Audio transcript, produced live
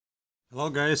Hello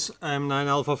guys, I'm 9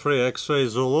 Alpha 3 X-Ray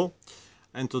Zulu,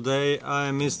 and today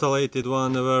I'm installed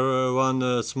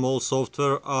one small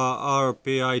software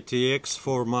RPITX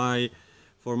for my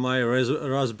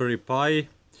Raspberry Pi,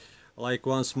 like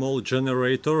one small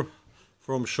generator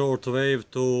from shortwave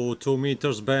to 2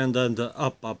 meters band and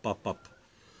up.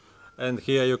 And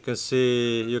here you can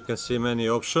see many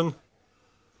options,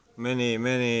 many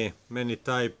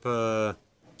type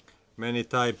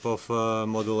of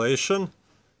modulation.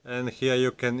 And here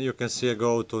you can see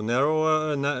go to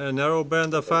narrow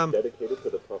band FM,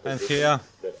 and here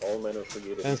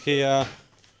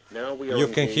you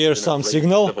can hear some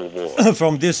signal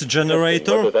from this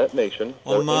generator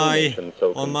on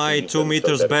my 2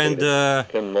 meters band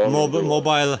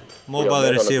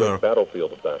mobile receiver.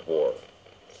 Battlefield of that war.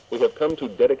 We have come to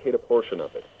dedicate a portion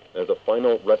of it as a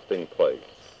final resting place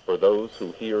for those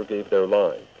who here gave their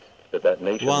lives.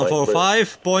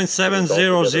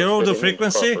 145.700 the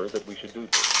frequency.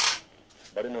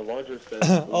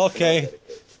 Okay.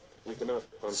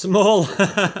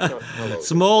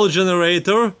 Small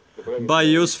generator, but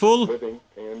useful.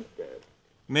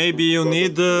 Maybe you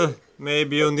need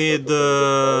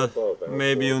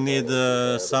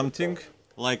something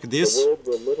like this.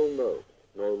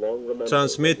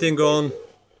 Transmitting on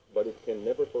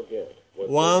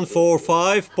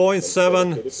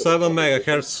 145.77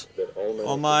 megahertz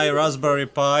on my Raspberry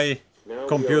Pi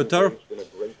computer.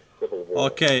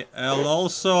 Okay, I'll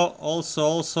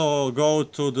also go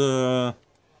to the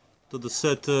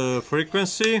set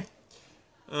frequency.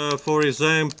 For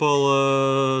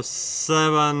example,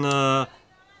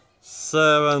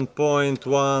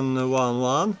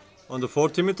 7.111 on the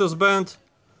 40 meters band.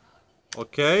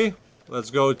 Okay, let's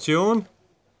go tune,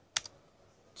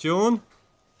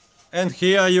 and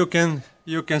here you can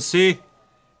see,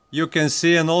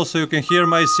 and also you can hear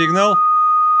my signal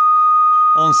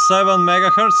on 7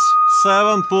 megahertz,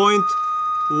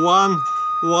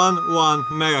 7.111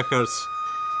 megahertz.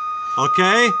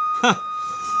 Okay.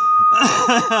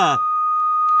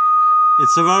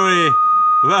 It's a very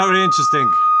interesting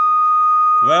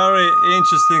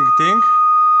thing.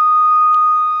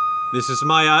 This is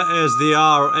my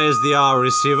SDR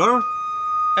receiver,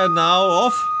 and now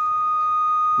off.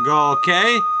 Go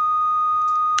OK.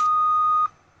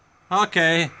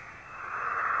 Okay.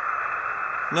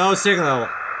 No signal.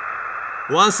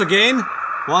 Once again.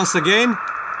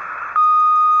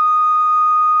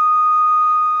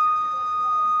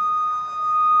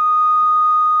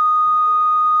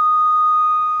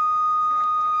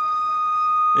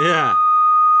 Yeah.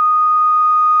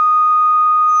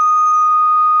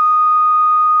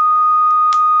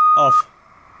 Off.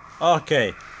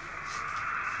 Okay.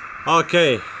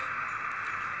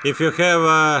 If you have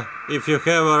a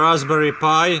Raspberry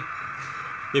Pi,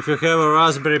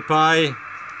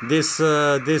 this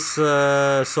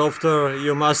software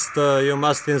you must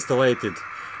install it,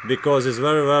 because it's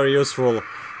very useful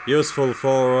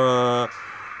for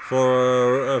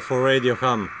radio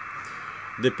ham.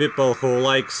 The people who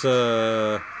likes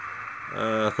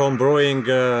home brewing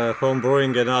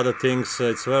and other things,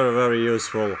 it's very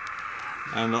useful.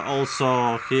 And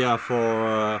also here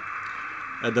for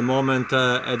at the moment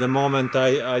I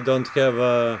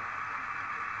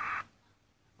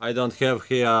don't have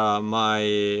here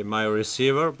my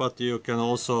receiver, but you can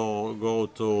also go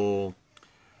to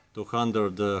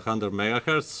 100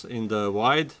 megahertz in the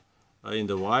wide.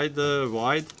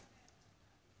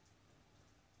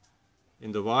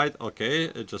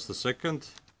 Okay, just a second,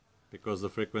 because the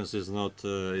frequency is not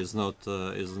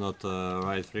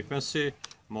right frequency.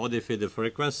 Modify the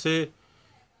frequency.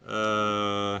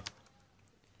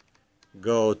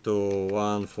 Go to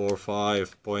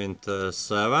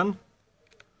 145.7.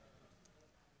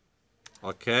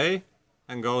 Okay,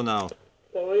 and go now.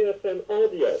 FM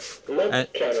audience,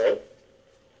 left channel.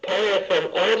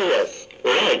 FM audience,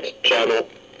 right channel.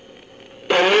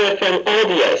 FM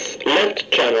audience,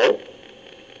 left channel.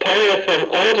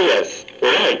 FM audience,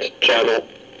 right channel.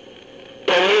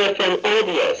 FM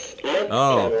audience, left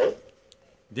channel.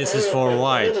 This is for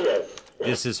wide.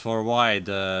 This is for wide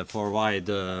FM.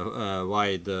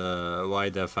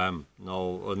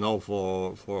 No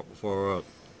for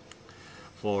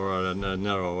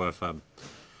narrow FM.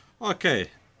 Okay,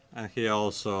 and here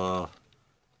also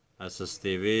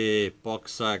SSTV,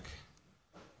 POXAC.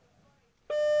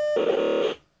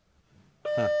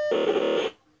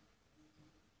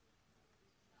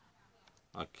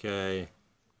 Okay,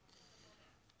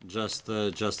 just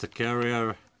a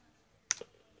carrier.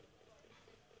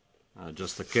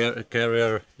 Just a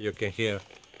carrier you can hear.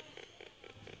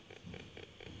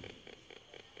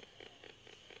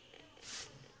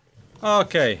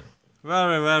 Okay,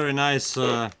 very nice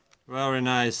very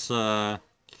nice,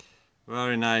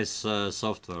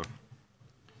 software.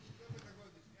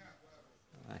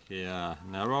 Here,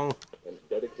 narrow. And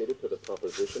dedicated to the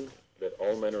proposition that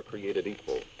all men are created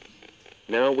equal.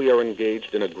 Now we are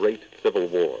engaged in a great civil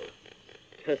war,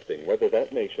 testing whether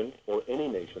that nation, or any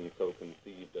nation so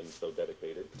conceived and so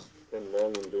dedicated, can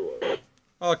long endure.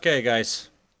 Okay, guys.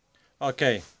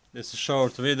 Okay, this is a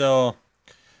short video.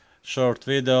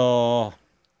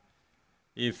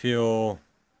 If you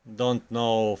don't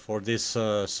know for this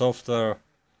software,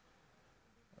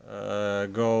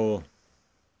 go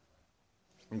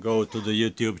to the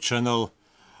YouTube channel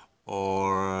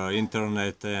or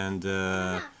internet, and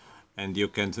you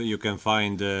can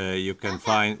find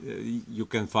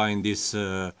this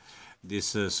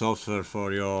software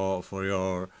for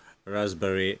your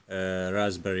Raspberry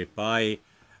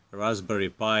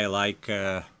Pi, like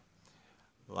a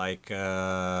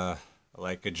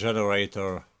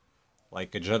generator,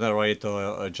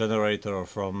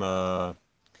 from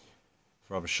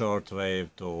shortwave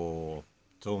to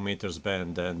 2 meters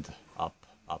band and up.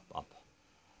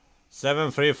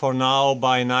 7-3 for now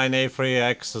by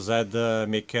 9A3XZ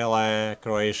Michele,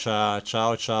 Croatia.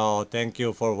 Ciao, thank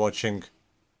you for watching.